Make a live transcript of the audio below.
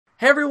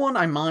Hey everyone,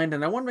 I'm Mind,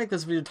 and I want to make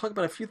this video to talk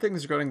about a few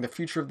things regarding the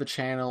future of the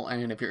channel,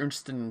 and if you're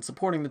interested in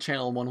supporting the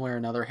channel one way or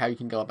another, how you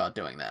can go about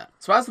doing that.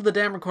 So as of the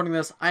day I'm recording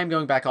this, I am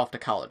going back off to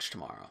college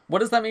tomorrow. What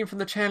does that mean for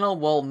the channel?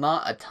 Well,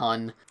 not a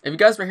ton. If you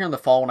guys were here in the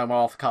fall when I went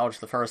off to college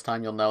the first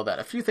time, you'll know that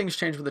a few things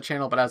changed with the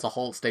channel, but as a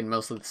whole it stayed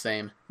mostly the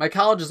same. My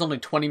college is only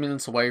 20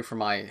 minutes away from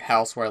my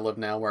house where I live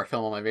now, where I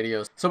film all my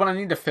videos, so when I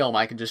need to film,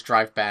 I can just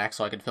drive back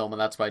so I can film, and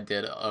that's what I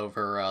did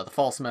over the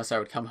fall semester. I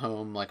would come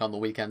home like on the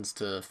weekends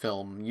to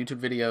film YouTube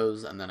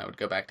videos, and then I would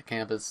go back to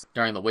campus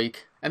during the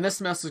week. And this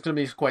semester is going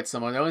to be quite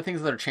similar. The only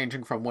things that are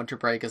changing from winter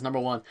break is, number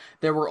one,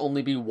 there will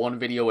only be one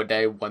video a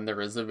day when there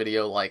is a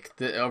video. Like,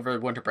 over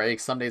winter break,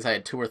 some days I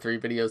had 2 or 3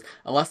 videos.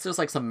 Unless there's,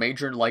 like, some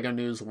major LEGO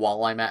news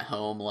while I'm at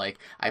home, like,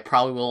 I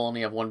probably will only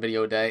have 1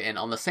 video a day. And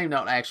on the same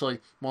note, I actually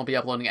won't be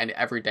uploading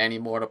every day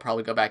anymore. It'll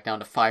probably go back down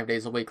to 5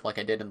 days a week like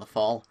I did in the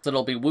fall. So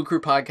it'll be Woo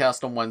Crew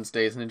Podcast on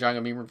Wednesdays,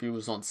 Ninjago Meme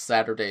Reviews on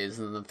Saturdays,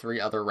 and then 3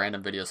 other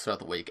random videos throughout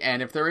the week.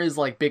 And if there is,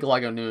 like, big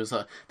LEGO news,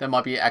 there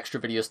might be extra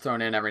videos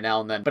thrown in every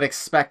now and then. But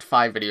expect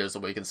 5 videos a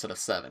week instead of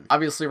 7.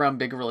 Obviously, around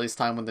big release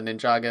time when the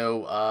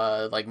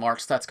Ninjago, like, March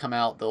stats come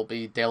out, there'll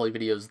be daily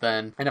videos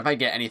then. And if I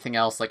get anything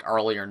else, like,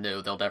 early or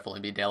new, there'll definitely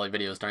be daily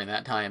videos during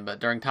that time. But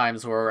during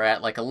times where we're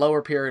at, like, a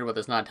lower period where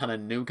there's not a ton of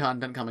new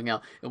content coming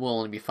out, it will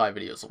only be 5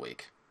 videos a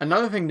week.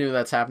 Another thing new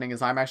that's happening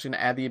is I'm actually going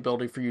to add the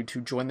ability for you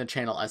to join the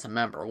channel as a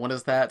member. What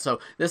is that?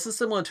 So this is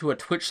similar to a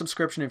Twitch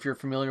subscription if you're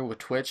familiar with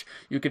Twitch.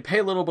 You could pay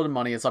a little bit of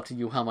money, it's up to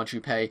you how much you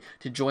pay,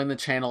 to join the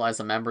channel as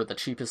a member. The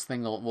cheapest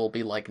thing will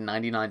be like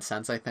 99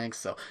 cents, I think.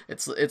 So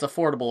it's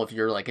affordable if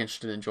you're like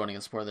interested in joining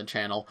and supporting the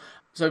channel.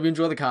 So if you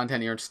enjoy the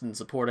content you're interested in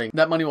supporting,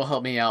 that money will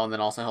help me out and then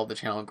also help the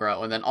channel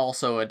grow. And then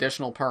also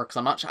additional perks.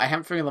 I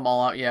haven't figured them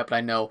all out yet, but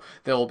I know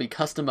there will be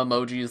custom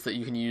emojis that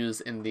you can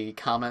use in the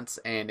comments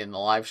and in the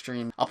live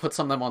stream. I'll put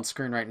some of them on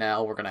screen right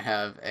now. We're going to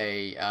have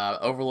a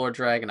Overlord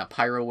Dragon, a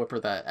Pyro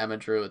Whipper that Emma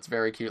drew. It's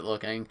very cute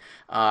looking.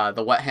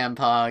 The Wet Hand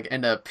Pog,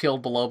 and a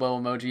Peeled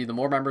Bolobo emoji. The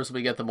more members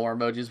we get, the more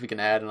emojis we can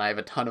add, and I have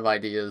a ton of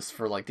ideas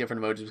for like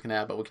different emojis we can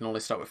add, but we can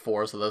only start with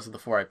 4, so those are the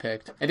 4 I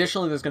picked.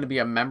 Additionally, there's going to be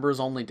a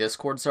members-only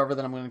Discord server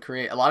that I'm going to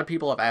create. A lot of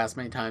people have asked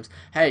many times,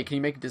 hey, can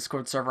you make a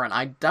Discord server? And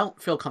I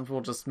don't feel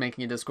comfortable just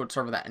making a Discord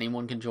server that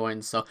anyone can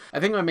join, so I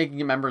think by making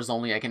it members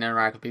only, I can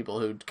interact with people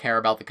who care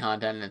about the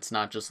content, and it's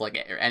not just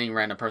like any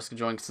random person can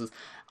join, because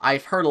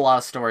I've heard a lot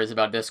of stories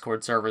about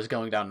Discord servers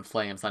going down in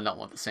flames, and I don't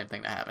want the same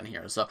thing to happen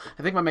here. So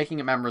I think by making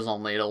it members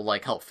only, it'll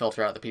like help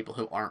filter out the people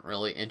who aren't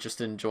really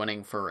interested in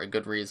joining for a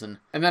good reason.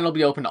 And then it'll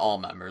be open to all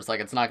members. Like,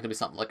 it's not going to be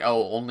something like,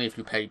 oh, only if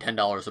you pay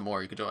 $10 or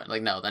more you can join.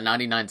 Like, no, the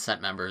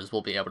 99-cent members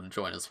will be able to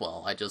join as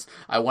well.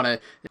 I want to,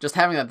 just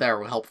having that there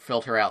will help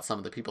filter out some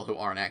of the people who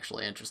aren't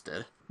actually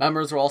interested.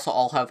 Members will also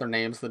all have their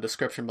names in the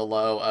description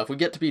below. If we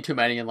get to be too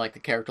many and like the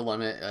character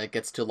limit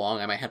gets too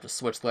long, I might have to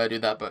switch the way I do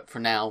that, but for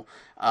now,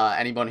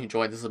 anyone who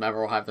joins as a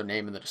member will have their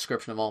name in the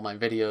description of all my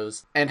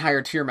videos. And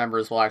higher tier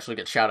members will actually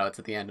get shoutouts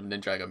at the end of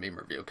Ninjago Meme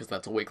Review, because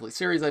that's a weekly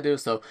series I do,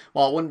 so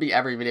while it wouldn't be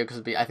every video, because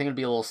I think it'd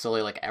be a little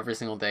silly like every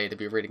single day to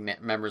be reading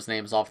members'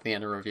 names off at the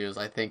end of reviews,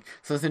 I think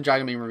since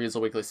Ninjago Meme Review is a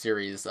weekly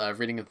series,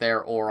 reading it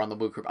there or on the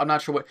Woo Crew, I'm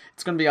not sure what,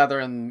 it's going to be either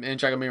in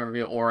Ninjago Meme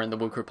Review or in the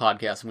Woo Crew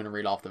podcast. I'm going to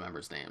read off the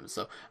members' names,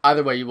 so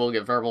either way you will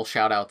get verbal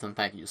shoutouts and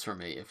thank yous from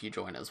me if you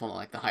join as one of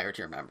like the higher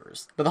tier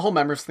members. But the whole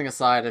members thing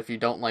aside, if you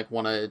don't like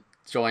want to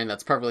join,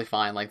 that's perfectly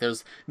fine. Like,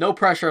 there's no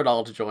pressure at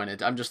all to join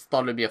it. I'm just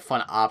thought it'd be a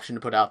fun option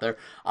to put out there.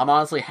 I'm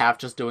honestly half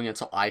just doing it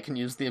so I can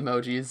use the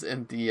emojis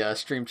in the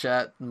stream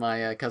chat,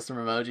 my custom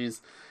emojis.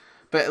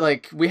 But,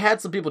 like, we had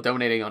some people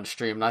donating on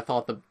stream, and I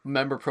thought the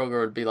member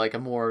program would be, like, a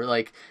more,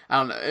 like, I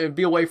don't know, it'd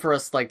be a way for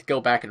us, like, to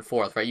go back and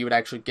forth, right? You would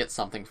actually get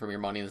something from your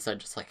money instead of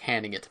just, like,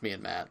 handing it to me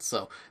and Matt.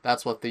 So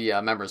that's what the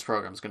members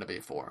program is going to be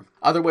for.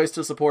 Other ways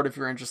to support if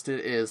you're interested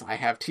is I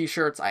have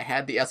t-shirts. I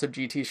had the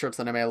SOG t-shirts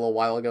that I made a little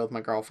while ago with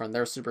my girlfriend.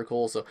 They're super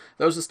cool, so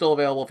those are still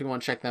available if you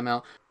want to check them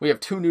out. We have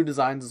 2 new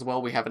designs as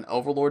well. We have an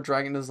Overlord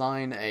Dragon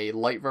design, a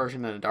light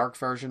version, and a dark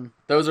version.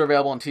 Those are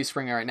available on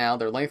Teespring right now.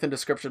 They're linked in the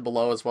description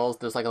below, as well as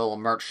there's, like, a little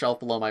merch shelf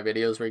below my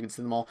videos where you can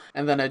see them all.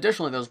 And then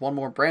additionally, there's one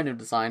more brand new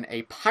design,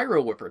 a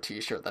Pyro Whipper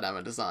t-shirt that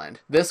Emma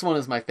designed. This one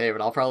is my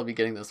favorite. I'll probably be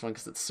getting this one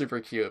because it's super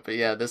cute. But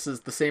yeah, this is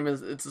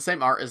it's the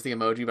same art as the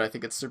emoji, but I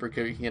think it's super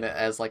cute. You can get it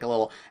as like a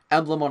little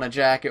emblem on a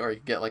jacket, or you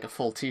can get like a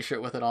full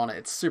t-shirt with it on it.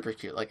 It's super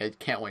cute. Like, I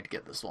can't wait to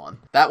get this one.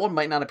 That one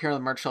might not appear on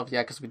the merch shelf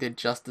yet because we did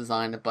just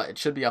design it, but it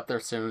should be up there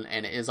soon,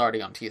 and it is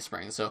already on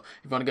Teespring. So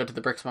if you want to go to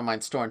the Bricks My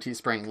Mind store on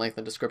Teespring, link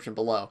in the description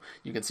below,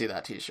 you can see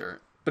that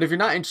t-shirt. But if you're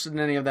not interested in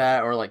any of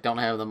that, or like don't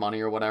have the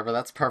money or whatever,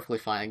 that's perfectly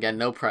fine. Again,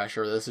 no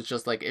pressure. This is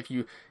just like,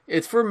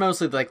 it's for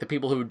mostly like the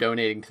people who are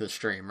donating to the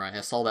stream, right?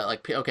 I saw that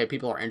like, okay,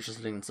 people are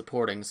interested in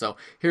supporting, so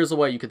here's a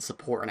way you could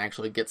support and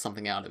actually get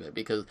something out of it,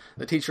 because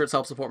the t-shirts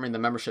help support me, and the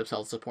memberships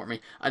help support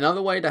me.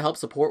 Another way to help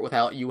support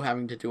without you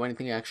having to do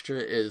anything extra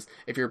is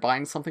if you're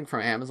buying something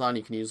from Amazon,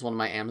 you can use one of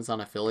my Amazon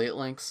affiliate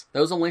links.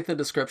 Those will link in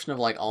the description of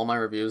like all my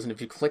reviews, and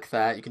if you click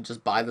that, you can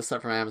just buy the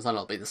stuff from Amazon.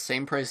 It'll be the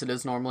same price it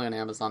is normally on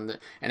Amazon,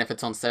 and if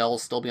it's on sale,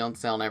 it'll still be on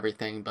sale and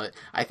everything, but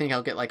I think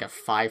I'll get like a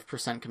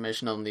 5%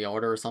 commission on the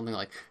order or something.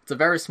 Like, it's a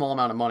very small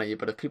amount of money, money,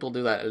 but if people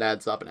do that, it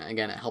adds up, and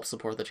again, it helps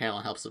support the channel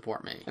and helps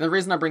support me. And the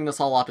reason I bring this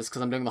all up is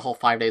because I'm doing the whole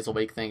 5 days a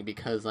week thing,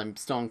 because I'm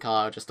still in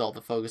college, I still have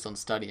to focus on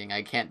studying.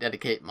 I can't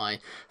dedicate my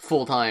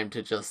full time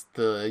to just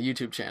the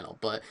YouTube channel,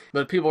 but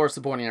if people are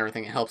supporting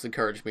everything, it helps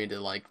encourage me to,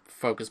 like,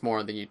 focus more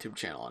on the YouTube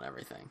channel and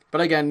everything.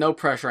 But again, no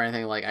pressure or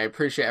anything. Like, I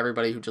appreciate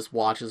everybody who just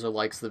watches or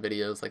likes the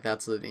videos. Like,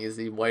 that's an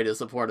easy way to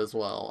support as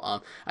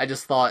well. I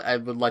just thought I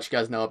would let you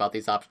guys know about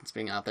these options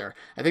being out there.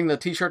 I think the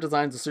t-shirt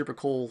designs are super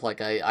cool. Like,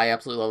 I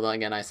absolutely love them.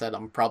 Again, I said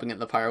I'm probably getting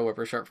the Pyro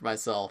Whipper shirt for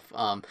myself.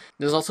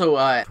 There's also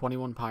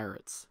 21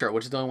 Pirates shirt,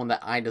 which is the only one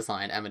that I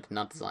designed. Emma did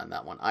not design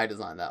that one. I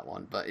designed that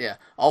one. But yeah,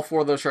 all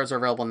 4 of those shirts are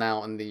available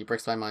now in the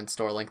Bricks by Mine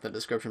store, link in the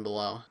description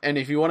below. And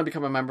if you want to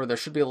become a member, there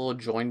should be a little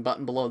join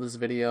button below this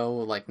video,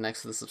 like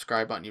next to the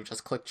subscribe button. You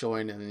just click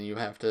join, and then you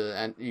have to,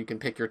 and you can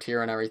pick your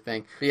tier and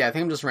everything. But yeah, I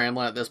think I'm just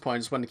rambling at this point. I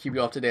just wanted to keep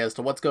you up to date as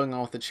to what's going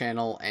on with the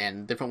channel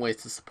and different ways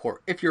to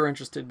support if you're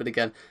interested. But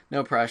again,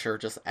 no pressure.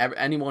 Just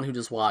anyone who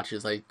just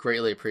watches, I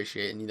greatly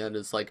appreciate, and that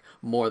is like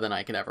more than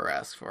I could ever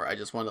ask for. I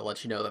just wanted to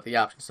let you know that the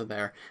options are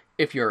there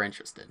if you're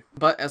interested.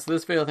 But as for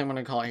this video, I think I'm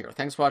going to call it here.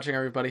 Thanks for watching,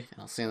 everybody, and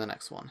I'll see you in the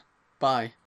next one. Bye.